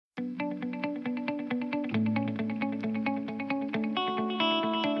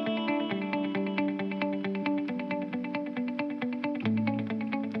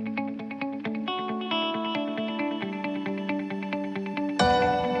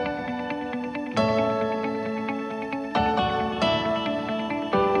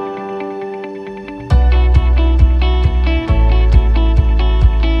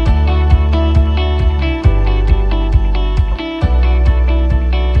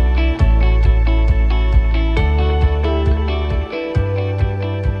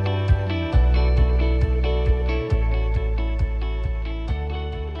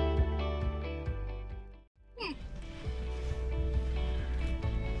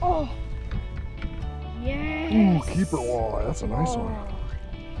Oh! Yes! Ooh, keeper walleye. That's a nice one.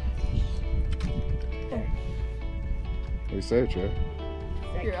 What do you say, Chad?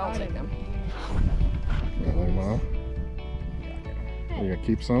 Here, I'll take them. You gonna leave them out? Are you gonna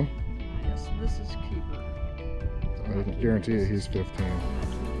keep some? Yes, this is keeper. I can guarantee you he's 15.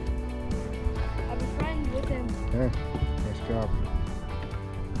 I'm a friend with him. Yeah, nice job.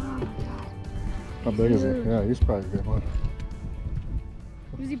 Oh my god. How big is he? Yeah, he's probably a good one.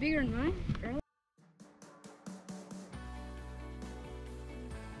 Was he bigger than mine? Early?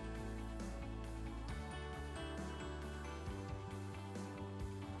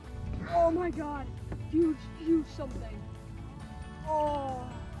 Oh my god. Huge, huge something. Oh.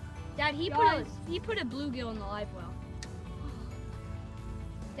 Dad, he put a bluegill in the live well.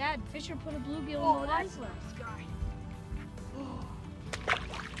 Dad, Fisher put a bluegill in the live well. Guy. Oh.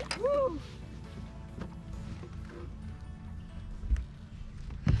 Woo.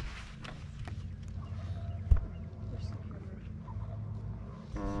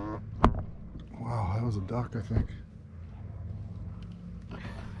 Wow, that was a duck, I think.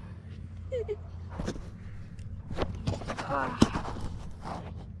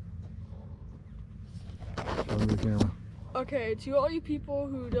 Show me the camera. Okay, to all you people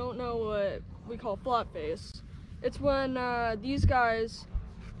who don't know what we call flat face, it's when these guys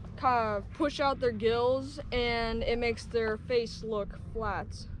kind of push out their gills and it makes their face look flat,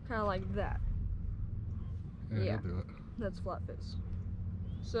 kind of like that. Yeah, he'll do it. That's flat face.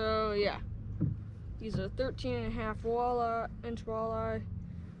 So yeah, these are 13.5 inch walleye,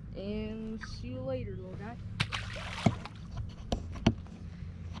 and see you later, little guy.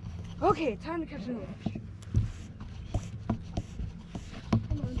 Okay, time to catch another fish.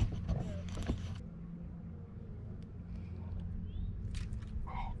 Come on.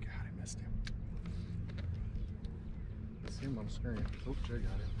 Oh God, I missed him. I see him on the screen. Oh, Jay got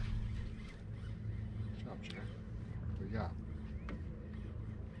him. Good job, Jay. What you got?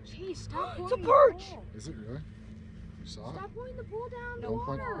 Jeez, stop It's a pointing the perch! pole. Is it really? You saw it? Stop pointing the pole down the Don't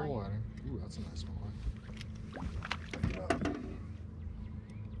point the water. pole at him. Ooh, that's a nice one.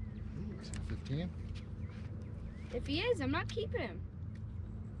 Ooh, is he 15? If he is, I'm not keeping him.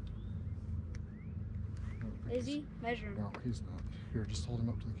 Is he? Measure him. No, he's not. Here, just hold him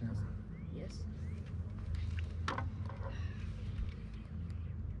up to the camera. Yes.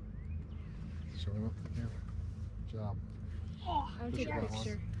 Show him up to the camera. Good job. Oh, I'm gonna take a Good job,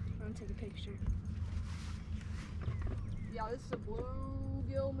 picture. I'm gonna take a picture. yeah, this is a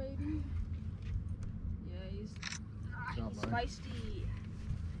bluegill, maybe. Yeah, he's Good job, buddy. Feisty.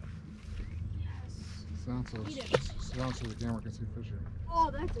 Yes. Sound so the camera can see Fisher. Oh,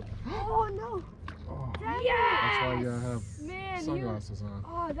 that's a. Oh no! Oh, Yes! that's why you gotta have Man, sunglasses on.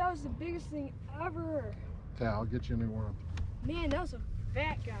 oh, that was the biggest thing ever. Yeah, I'll get you a new one. Man, that was a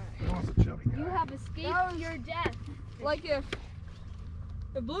fat guy. Oh, it's a chubby guy. You have escaped That was- your death. Like if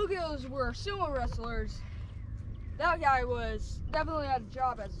bluegills were sumo wrestlers, that guy definitely had a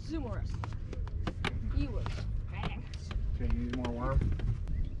job as a sumo wrestler. He was fast. Okay, you need more worm?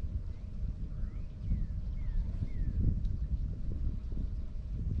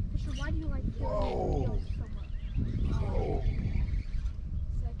 Fisher, why do you like Whoa. so much? Oh.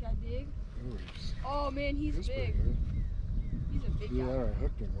 Is that guy big? Ooh, Oh man, he's pretty big. good. He's a big Yeah, guy. I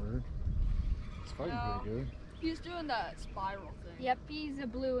hooked him weird. He's fighting No. pretty good. He's doing that spiral thing. Yep, he's a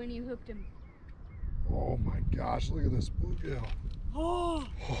blue and you hooked him. Oh my gosh, look at this bluegill. Oh,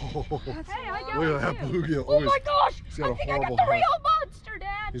 Oh, that's Hey, a I lot. got look at one that too. bluegill. Oh my gosh! He's got I a think I got horrible the heart. real monster,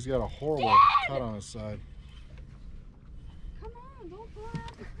 Dad. He's got a horrible Dad! cut on his side. Come on, don't pull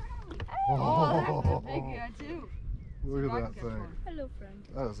out the crown. Oh, that's a big guy too. Look I at can that catch thing. one. Hello, friend.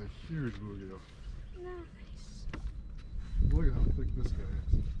 That is a huge bluegill. Nice. Look at how thick this guy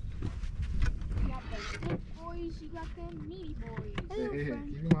is. You got the thick boys, you got them meaty boys. Hey, Hello, hey, hey, friend.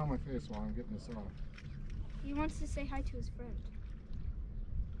 keep him on my face while I'm getting this off. He wants to say hi to his friend.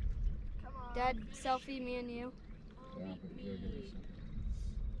 Come on. Dad, selfie, me and you. Yeah, but you gotta give me a second.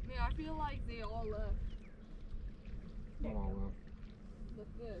 Man, I feel like they all left. Not all left. Look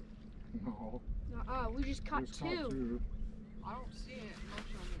good. No. We just caught There's two. I don't see it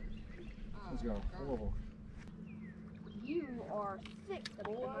much on this. He's got a horrible. You are thick,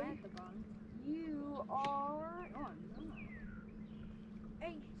 Boy. boy. At the bottom. You are Oh, no.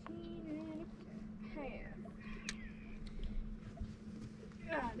 18 and a half.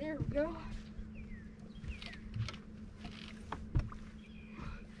 Ah, there we go.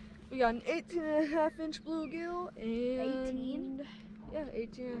 We got an 18.5-inch bluegill and 18? Yeah,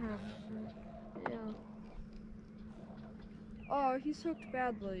 18.5. Yeah. Oh, he's hooked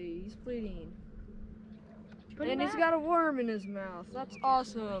badly. He's bleeding. And he's got a worm in his mouth. That's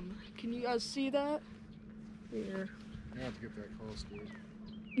awesome. Can you guys see that? Here. You have to get that close, dude.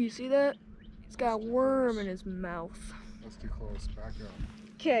 You see that? He's got a worm in his mouth. That's too close. Back up.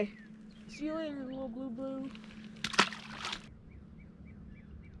 Okay. See you later, little blue.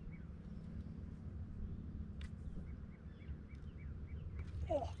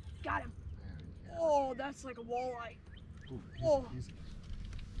 Oh, got him. Man, Oh, that's like a walleye. ooh, Oh. easy.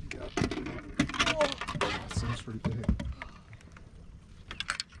 You got it. Oh. That seems pretty big.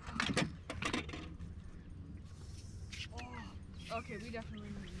 Okay, we definitely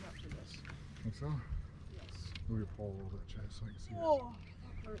need enough for this. Think so? Yes. Move your pole a little bit, Chad, so I can see it. Oh,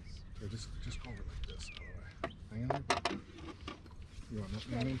 that hurts. Okay, just go over like this, by the way. Hang in there. You want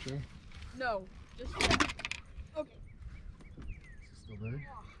nothing in there, Chad? No, just that. Okay. Is it still big?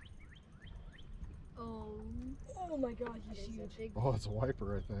 Oh my God, he's huge. Oh, it's a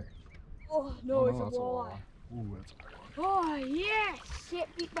wiper, I think. Oh no, it's a that's walleye. Ooh, that's a big one. Oh, yes!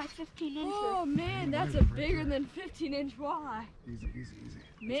 6 feet by 15 inches. Oh man, that's a Right bigger there. than 15-inch walleye. Easy.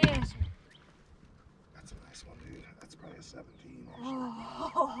 Man. That's a nice one, dude. That's probably a 17.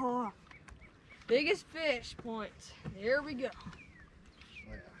 Oh, biggest fish points. There we go. Oh,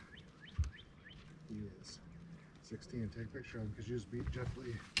 yeah. He is 16. Take a picture of him because you just beat Jeff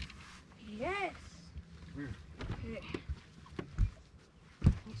Lee. Yes! Come here. Okay.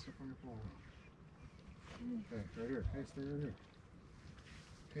 Let's step on your pole. Okay, right here. Hey, stay right here.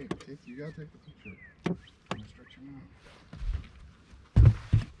 Hey, you gotta take the picture. I'm gonna stretch him out.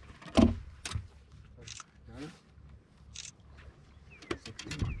 Got it?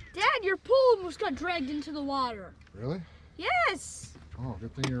 16. Dad, your pole almost got dragged into the water. Really? Yes! Oh,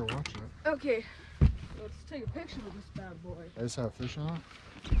 good thing you were watching it. Okay. Let's take a picture of this bad boy. I just have fish on it.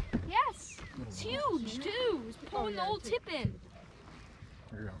 Yes! It's huge, too. It's pulling the whole tip in.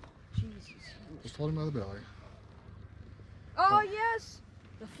 There you go. Jesus. Just hold him by the belly. Oh yes,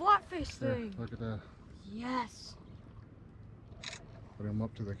 the flat face There, thing. look at that. Yes. Put him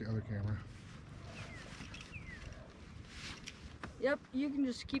up to the other camera. Yep, you can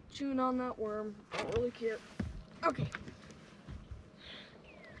just keep chewing on that worm. Don't really care. Okay.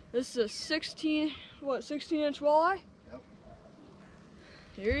 This is a 16-inch walleye? Yep.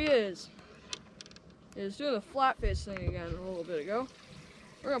 Here he is. He's doing the flat face thing again a little bit ago.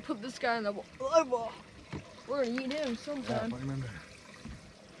 We're gonna put this guy in the live well. We're gonna eat him Yeah, sometime. put him in there.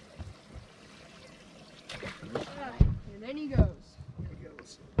 And then he goes. There he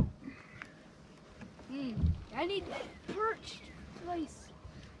goes. I need perched place.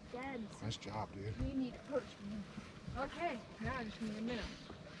 Dad, Nice job, dude. We need perch. Okay, now I just need a minute.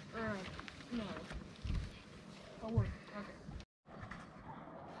 No. I'll work. Okay.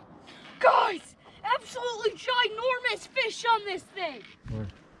 guys, absolutely ginormous fish on this thing. Where?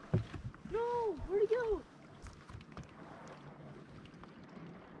 No, where'd he go?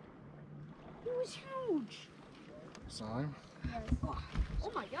 He was huge. Saw him? Yes.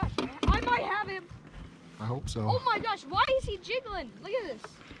 Oh my gosh, I might have him. I hope so. Oh my gosh, why is he jiggling? Look at this.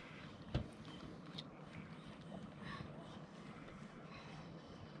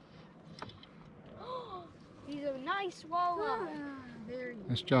 He's a nice walleye. There you go.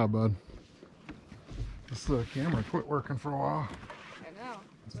 Nice job, bud. This camera quit working for a while. I know.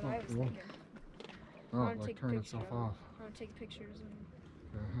 That's That's what I not was cool. thinking. Oh, wanna it like take a turned picture itself of it. off. I want to take pictures and.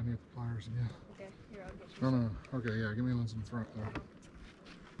 Yeah, I need the pliers again. Okay, here, I'll get you. No. Okay, yeah, give me ones in front there.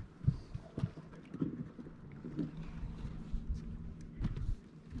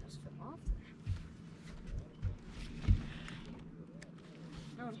 Just fell off there.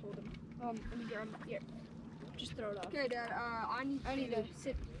 I want to hold him. Let me grab him. Here. Just throw it off. Okay, Dad, I need to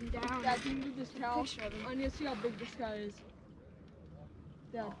sit down. Dad, can you move this cow? Picture of him. I need to see how big this guy is.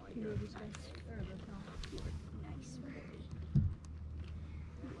 Dad, can you move this guy? There we go. Nice.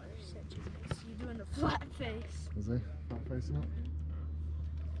 You are such a nice. You doing the flat face. Is he not facing it?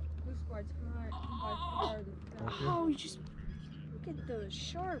 This guy's by far the best. Okay. Oh, you just look at those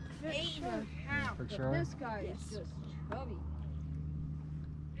sharp fish. Picture of him? This guy is just chubby.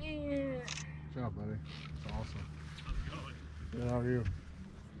 Good job, buddy. That's awesome. Good, how are you?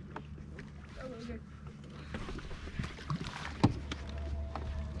 Let's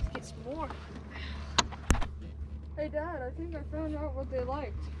get some more. Hey Dad, I think I found out what they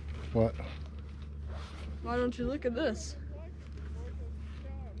liked. What? Why don't you look at this?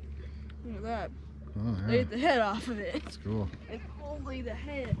 Look at that. Oh, They yeah. ate the head off of it. That's cool. And only the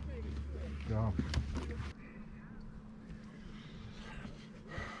head. Good job.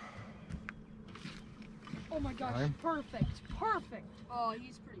 Oh my gosh, Time? perfect, perfect. Oh,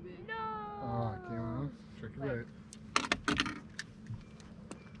 he's pretty big. No. Oh, it came out. Check your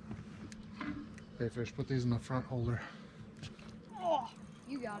right. Okay, fish, put these in the front holder. Oh,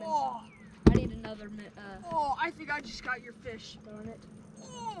 You got it. oh, I need another oh, I think I just got your fish. on it.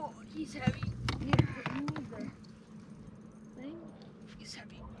 Oh, he's heavy. You need the thing. He's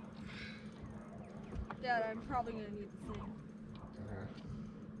heavy. Dad, I'm probably gonna need the thing.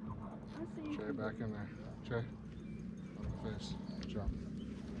 Okay. Jay, back in there. Jay, on the face. Good job.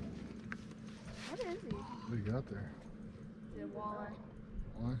 What is he? What do you got there? The walleye.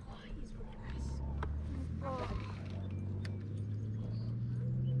 Why? Oh, he's really nice. Oh.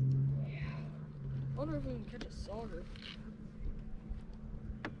 Wonder if we can catch a sauger.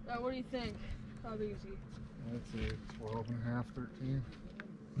 What do you think? How big is he? I'd say 12 and a half, 13.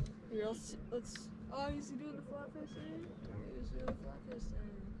 Here, let's. Oh, is he doing the flatfish thing? He's doing the flatfish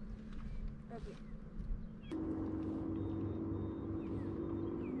thing. Okay.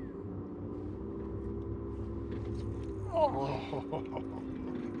 Oh,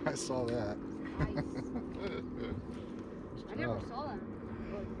 I saw that. Nice. I never saw that.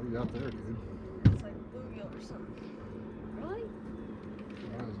 What do you got there, dude? It's like bluegill or something. Really?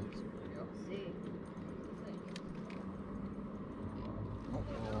 What is it? Let's see.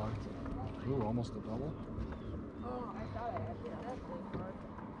 Ooh, almost a double. Oh, I thought I had that thing hard.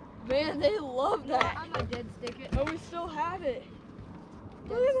 Man, they love that. I might dead stick it. Oh, we still have it.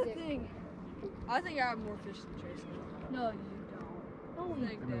 Look at that thing. I think I have more fish than Jason. No, you don't. No,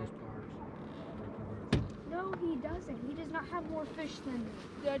 Give me those pliers. No, he doesn't. He does not have more fish than me.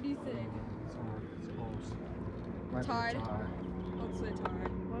 What do you think? It's hard. It's close. Might be a Tied? tie. Let's say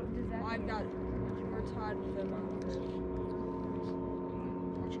tied. What does that I've mean? got. We're tied with them.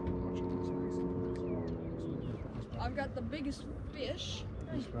 Watch it. Watch it. That's nice. I've got the biggest fish.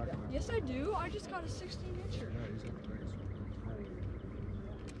 He's back in that. Yes, I do. I just got a 16-incher. Yeah, he's got the biggest one.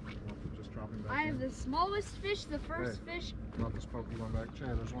 Just drop him back I have in. the smallest fish, the first fish. Not this poke one back.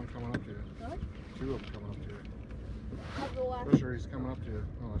 Chad, there's one coming up to you. What? Two of them coming up to you. Of the last. Fisher, he's coming up to you.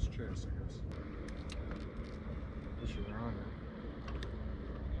 Oh, that's Chase, I guess. Fisher, they're on you.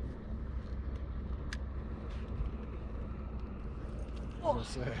 I was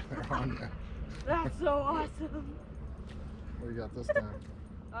gonna say, they're on you. That's so awesome. What do you got this time?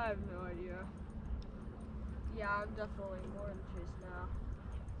 I have no idea. Yeah, I'm definitely more than Chase now.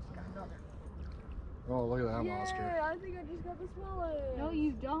 Got another. Oh, look at that Yeah, monster. I think I just got the smallest. No,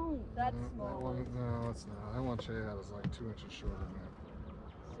 you don't. That's No, small. that one, no, that's not. That one Chase had is like 2 inches shorter than that.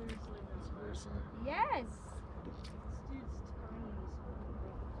 Seriously, no. Seriously. Yes. This dude's tiny.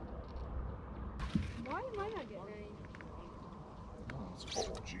 Why am I not getting any?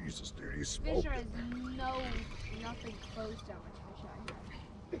 Oh, Jesus, dude, he's Fish smoking. has nothing close to how much fish I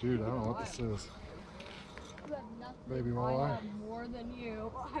have. Dude, I don't know what this is. You have nothing. Baby I walleye? have more than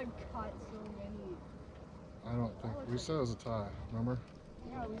you. I've caught so many. I don't think. We said it was a tie, remember?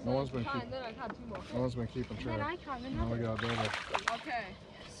 Yeah, we No one's been keeping. Then I caught 2 more. No one's been keeping And then track. I caught Now we another. got a double. Okay.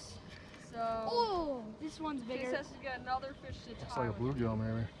 Yes. So. Oh, this one's Chase bigger. has to get another fish to Looks tie like a with. bluegill,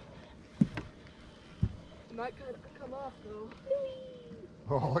 maybe. It might come off though.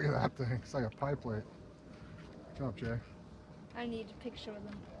 Oh, look at that thing. It's like a pie plate. Good job, Jay. I need a picture of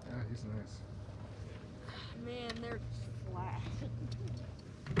them. Yeah, he's nice. Man, they're flat.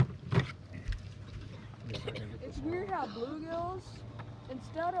 It's weird how bluegills,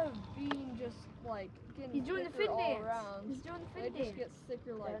 instead of being just like getting He's doing the thicker fin all dance. around, He's doing the they fin just dance. get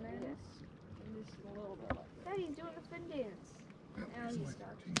thicker like Dun-dun. this, and just a little bit like Dad, he's doing the fin dance. Now He's he like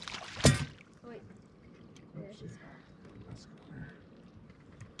stopped. 13. Wait. Oops, There, let's go there.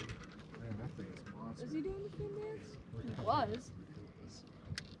 Man, that thing is a monster. Is he doing the fin dance? Look He at was.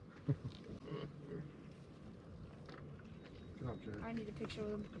 Good job, Jay. I need a picture of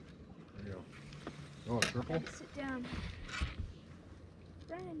them. There you go. Oh, a triple? Sit down.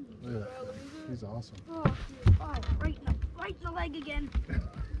 Friend. Look at that. He's awesome. Oh, right in the leg again.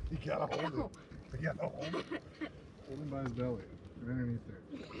 You gotta hold it. You gotta hold it. Hold him by his belly. Get underneath there.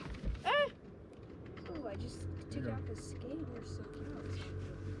 Oh, I just took out the scale. They're so cute.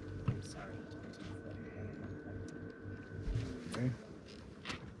 I'm sorry. Okay. Where'd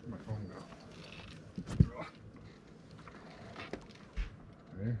my phone go?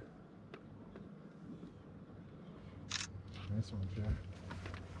 Okay. Nice one, Jay.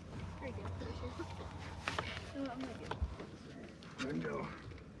 Very good. No, I'm gonna get There you go.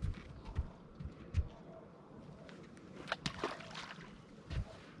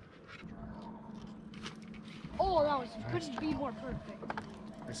 Oh, that was couldn't be more perfect.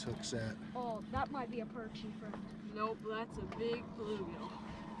 Nice hook set. Oh, that might be a perchy friend. Nope, that's a big bluegill.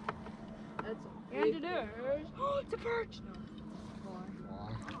 That's a And big it is. Oh, it's a perch. No.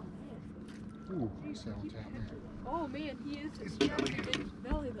 Ooh, nice that one tapping. Oh man, he is He's he has belly. a big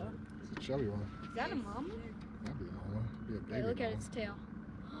belly though. It's a chubby one. Is that a mama? That'd be a mama. That'd be a baby Okay, look at mama. its tail.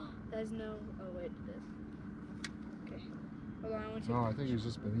 There's no. Oh wait, it is. Okay. Hold on, I want to. No, I think he's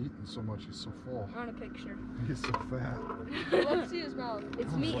just been eating so much. He's so full. I want a picture. He's so fat. Let's see his mouth.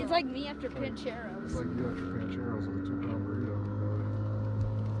 It's me. It's like me after Pancheros. It's like you after Pancheros with a 2-pound burrito.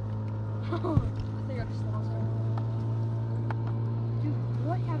 I think I just lost him. Dude,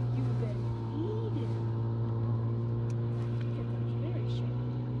 what have